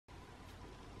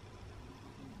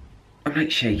I'm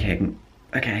like shaking.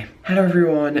 Okay. Hello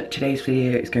everyone. Today's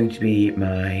video is going to be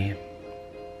my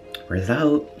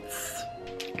results.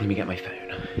 Let me get my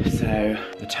phone. So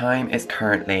the time is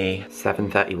currently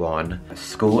 7:31.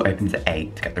 School opens at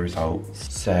 8 to get the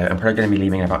results. So I'm probably gonna be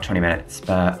leaving in about 20 minutes,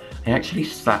 but I actually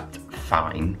slept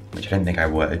fine, which I didn't think I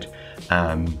would.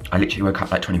 I literally woke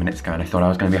up like 20 minutes ago and I thought I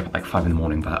was gonna be up at like 5 in the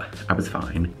morning, but I was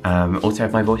fine. Also,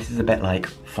 if my voice is a bit like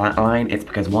flatline, it's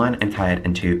because 1, I'm tired,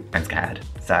 and 2, I'm scared.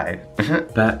 So,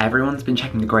 but everyone's been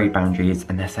checking the grade boundaries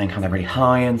and they're saying how they're really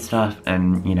high and stuff,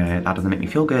 and you know, that doesn't make me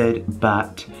feel good,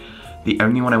 but the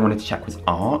only one I wanted to check was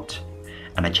art,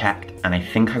 and I checked and I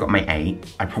think I got my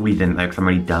 8. I probably didn't though because I'm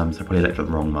really dumb, so I probably looked at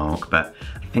the wrong mark, but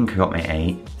I think I got my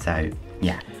 8, so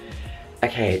yeah.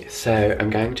 Okay, so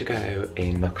I'm going to go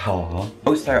in the car.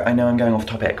 Also, I know I'm going off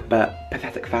topic, but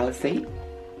pathetic fallacy?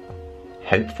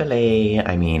 Hopefully,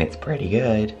 I mean, it's pretty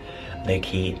good.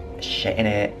 Low-key, shit in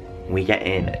it. We get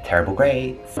in terrible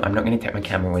grades. I'm not gonna take my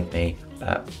camera with me,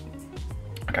 but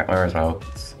I got my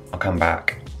results. I'll come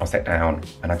back, I'll sit down,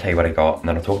 and I'll tell you what I got, and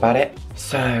then I'll talk about it.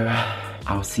 So,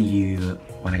 I'll see you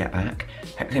when I get back.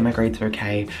 Hopefully my grades are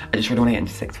okay. I just really want to get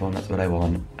into sixth form, that's what I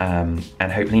want. And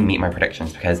hopefully meet my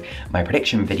predictions, because my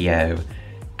prediction video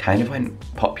kind of went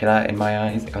popular in my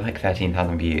eyes. It got like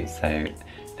 13,000 views, so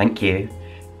thank you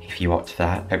if you watched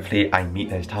that. Hopefully I meet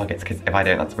those targets, because if I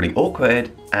don't, that's really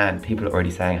awkward, and people are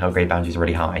already saying how grade boundaries are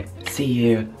really high. See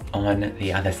you on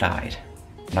the other side,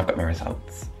 and I've got my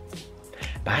results.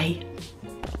 Bye.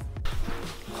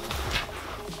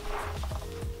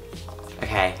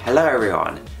 Okay, hello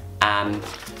everyone.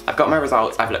 I've got my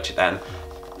results, I've looked at them.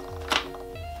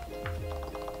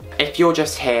 If you're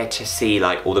just here to see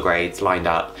like all the grades lined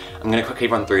up, I'm gonna quickly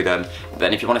run through them.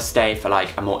 Then if you wanna stay for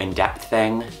like a more in-depth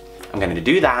thing, I'm gonna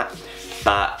do that,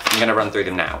 but I'm gonna run through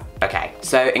them now. Okay,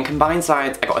 so in combined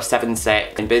science, I got a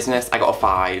 7.6. In business, I got a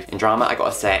 5. In drama, I got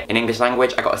a 6. In English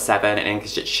language, I got a 7. In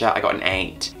English literature, I got an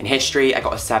 8. In history, I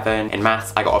got a 7. In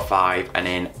maths, I got a 5. And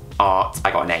in art,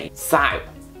 I got an 8. So,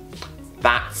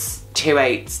 that's 2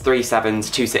 8s, 3 7s,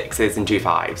 2 6s, and 2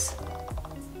 5s.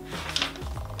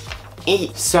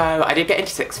 So I did get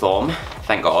into sixth form,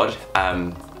 thank God.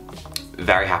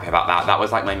 Very happy about that. That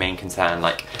was like my main concern.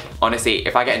 Like, honestly,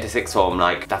 if I get into sixth form,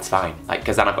 like, that's fine. Like,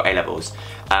 because then I've got A-levels.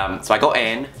 So I got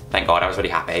in, thank God, I was really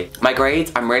happy. My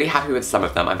grades, I'm really happy with some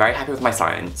of them. I'm very happy with my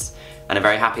science, and I'm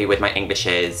very happy with my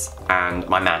Englishes, and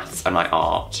my maths, and my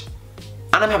art.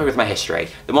 And I'm happy with my history.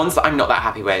 The ones that I'm not that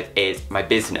happy with is my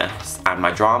business and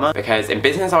my drama, because in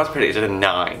business I was predicted a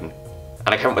 9, and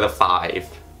I came up with a 5.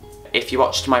 If you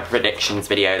watched my predictions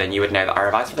video, then you would know that I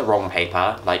revised for the wrong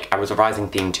paper. Like, I was revising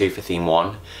theme 2 for theme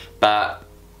 1, but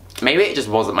maybe it just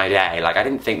wasn't my day. Like, I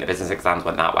didn't think the business exams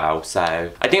went that well, so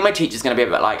I think my teacher's gonna be a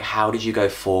bit like, how did you go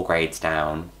 4 grades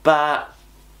down? But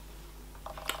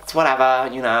it's whatever,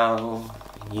 you know,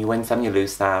 you win some, you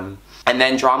lose some. And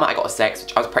then drama, I got a 6,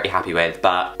 which I was pretty happy with,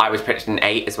 but I was predicting an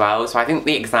 8 as well, so I think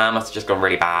the exam must have just gone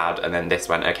really bad, and then this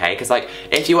went okay. Because like,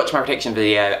 if you watch my prediction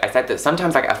video, I said that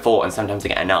sometimes I get a 4 and sometimes I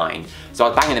get a 9. So I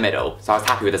was bang in the middle, so I was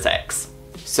happy with a 6.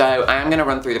 So I am gonna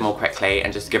run through them all quickly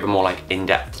and just give a more like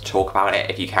in-depth talk about it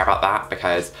if you care about that,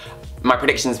 because my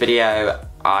predictions video,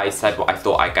 I said what I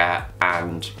thought I'd get,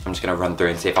 and I'm just gonna run through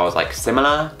and see if I was like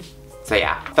similar. So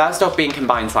yeah, first off, being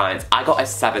combined science, I got a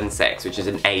 7.6, which is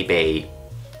an AB.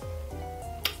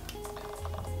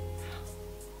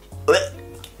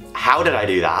 How did I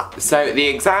do that? So the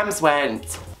exams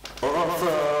went...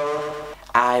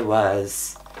 I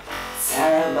was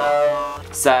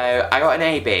terrible. So I got an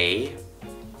AB.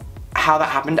 How that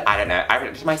happened, I don't know. I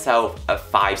predicted myself a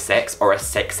 5.6 or a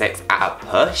 6.6 at a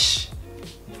push,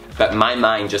 but my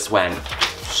mind just went...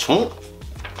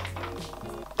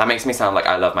 That makes me sound like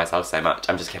I love myself so much.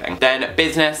 I'm just kidding. Then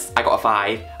business, I got a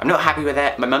 5. I'm not happy with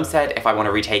it. My mum said if I want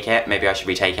to retake it, maybe I should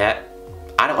retake it.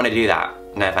 I don't want to do that.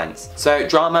 No offense. So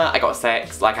drama, I got a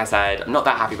 6. Like I said, I'm not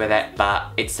that happy with it, but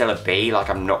it's still a B. Like,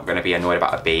 I'm not gonna be annoyed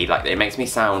about a B. Like, it makes me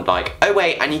sound like, oh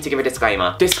wait, I need to give a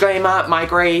disclaimer. Disclaimer, my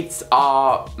grades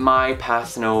are my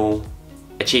personal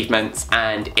achievements,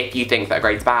 and if you think that a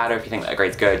grade's bad or if you think that a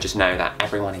grade's good, just know that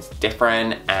everyone is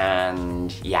different,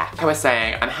 and yeah. Like I was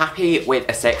saying, I'm happy with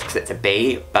a 6 because it's a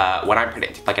B, but when I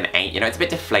predicted like an 8, you know, it's a bit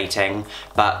deflating,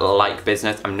 but like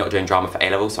business, I'm not doing drama for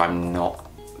A-level, so I'm not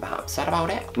that upset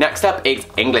about it. Next up is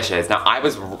Englishes. Now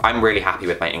I'm really happy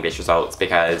with my English results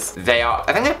because I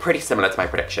think they're pretty similar to my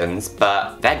predictions,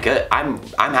 but they're good. I'm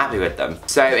happy with them.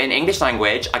 So in English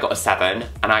language, I got a 7,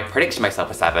 and I predicted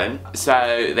myself a 7.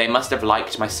 So they must have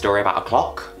liked my story about a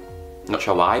clock. Not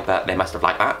sure why, but they must have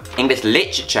liked that. English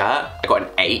literature, I got an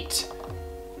 8.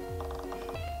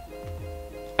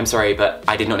 I'm sorry, but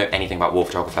I did not know anything about war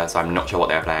photographer, so I'm not sure what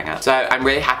they were playing at. So I'm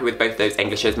really happy with both those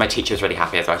Englishes. My teacher was really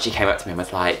happy as well. She came up to me and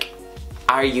was like,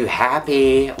 are you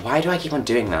happy? Why do I keep on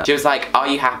doing that? She was like, are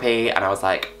you happy? And I was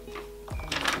like,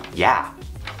 yeah.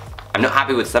 I'm not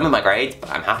happy with some of my grades, but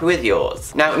I'm happy with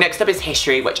yours. Now, next up is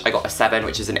history, which I got a 7,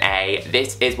 which is an A.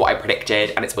 This is what I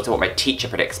predicted, and it's also what my teacher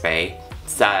predicts me.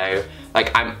 So,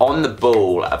 like, I'm on the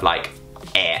ball of, like,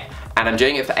 it. And I'm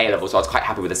doing it for A-level, so I was quite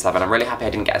happy with a 7. I'm really happy I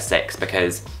didn't get a 6,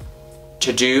 because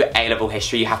to do A-level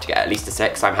history, you have to get at least a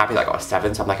 6. So I'm happy that I got a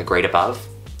 7, so I'm like a grade above.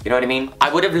 You know what I mean?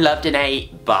 I would have loved an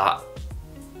 8, but,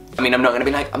 I mean, I'm not gonna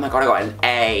be like, oh my god, I got an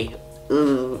A.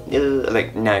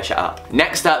 Like, no, shut up.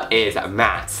 Next up is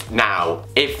maths. Now,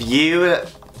 if you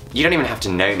don't even have to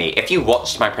know me. If you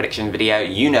watched my prediction video,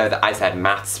 you know that I said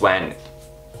maths went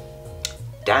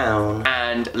down.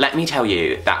 And let me tell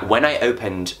you that when I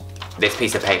opened this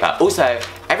piece of paper, also,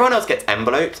 everyone else gets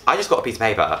envelopes. I just got a piece of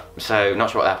paper, so not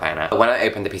sure what they're playing at. But when I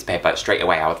opened the piece of paper, straight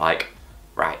away I was like,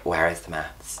 right, where is the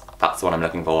maths? That's the one I'm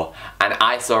looking for. And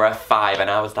I saw a 5 and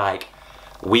I was like,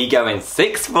 we go in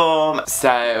 6th form.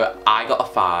 So I got a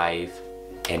 5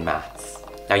 in maths.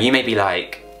 Now you may be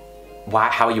like, why,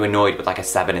 how are you annoyed with like a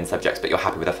 7 in subjects but you're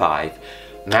happy with a 5?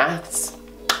 Maths,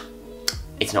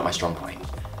 it's not my strong point.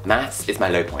 Maths is my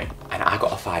low point, and I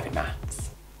got a 5 in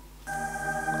maths.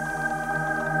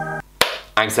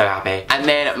 I'm so happy. And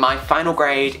then my final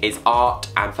grade is art,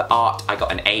 and for art I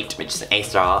got an 8, which is an A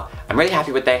star. I'm really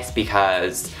happy with this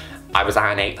because I was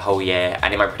at an 8 the whole year,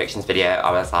 and in my predictions video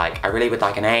I was like, I really would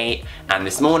like an 8, and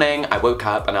this morning I woke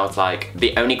up and I was like,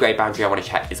 the only grade boundary I want to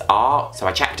check is art, so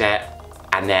I checked it,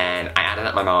 and then I added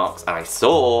up my marks and I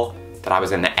saw that I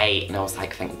was in the 8, and I was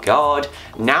like, thank God.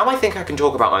 Now I think I can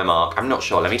talk about my mark. I'm not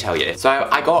sure, let me tell you. So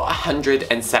I got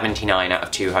 179 out of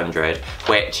 200,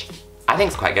 which I think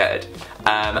is quite good.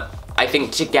 I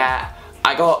think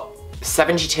I got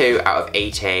 72 out of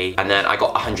 80, and then I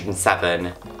got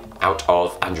 107 out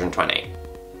of 120,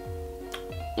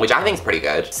 which I think is pretty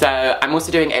good. So I'm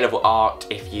also doing A-level art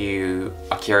if you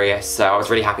are curious. So I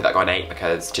was really happy that I got an 8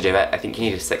 because to do it, I think you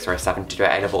need a 6 or a 7 to do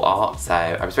A-level art. So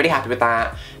I was really happy with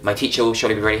that. My teacher will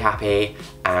surely be really happy,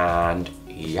 and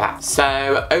yeah.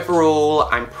 So overall,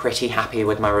 I'm pretty happy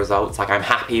with my results. Like, I'm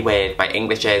happy with my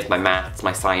Englishes, my maths,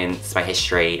 my science, my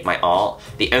history, my art.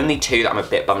 The only 2 that I'm a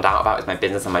bit bummed out about is my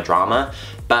business and my drama.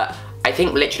 But I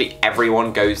think literally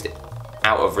everyone goes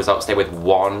out of results day with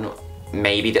 1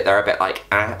 maybe that they're a bit like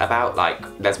about, like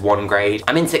there's 1 grade.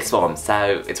 I'm in 6th form,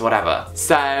 so it's whatever.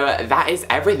 So that is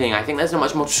everything. I think there's not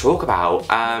much more to talk about.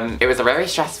 It was a very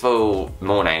stressful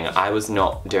morning. I was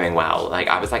not doing well. Like,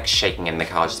 I was like shaking in the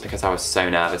car just because I was so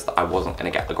nervous that I wasn't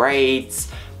gonna get the grades.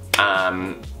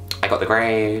 I got the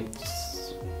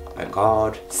grades. Thank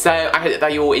God. So I hope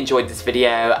that you all enjoyed this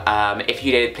video. If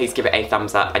you did, please give it a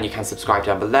thumbs up, and you can subscribe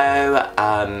down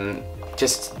below.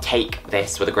 Just take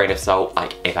this with a grain of salt.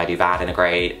 Like, if I do bad in a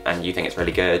grade and you think it's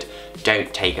really good,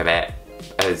 don't take of it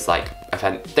as like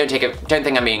don't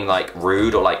think I'm being like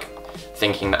rude or like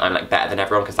thinking that I'm like better than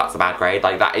everyone, because that's a bad grade.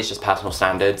 Like, that is just personal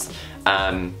standards.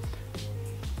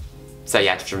 So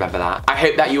yeah, just remember that. I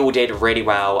hope that you all did really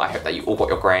well. I hope that you all got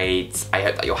your grades. I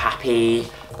hope that you're happy.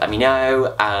 Let me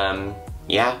know.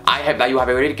 Yeah, I hope that you have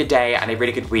a really good day and a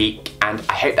really good week, and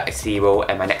I hope that I see you all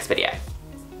in my next video.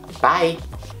 Bye.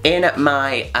 In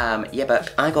my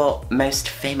yearbook, I got most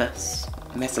famous.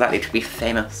 Most likely to be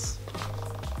famous.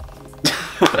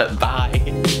 Bye.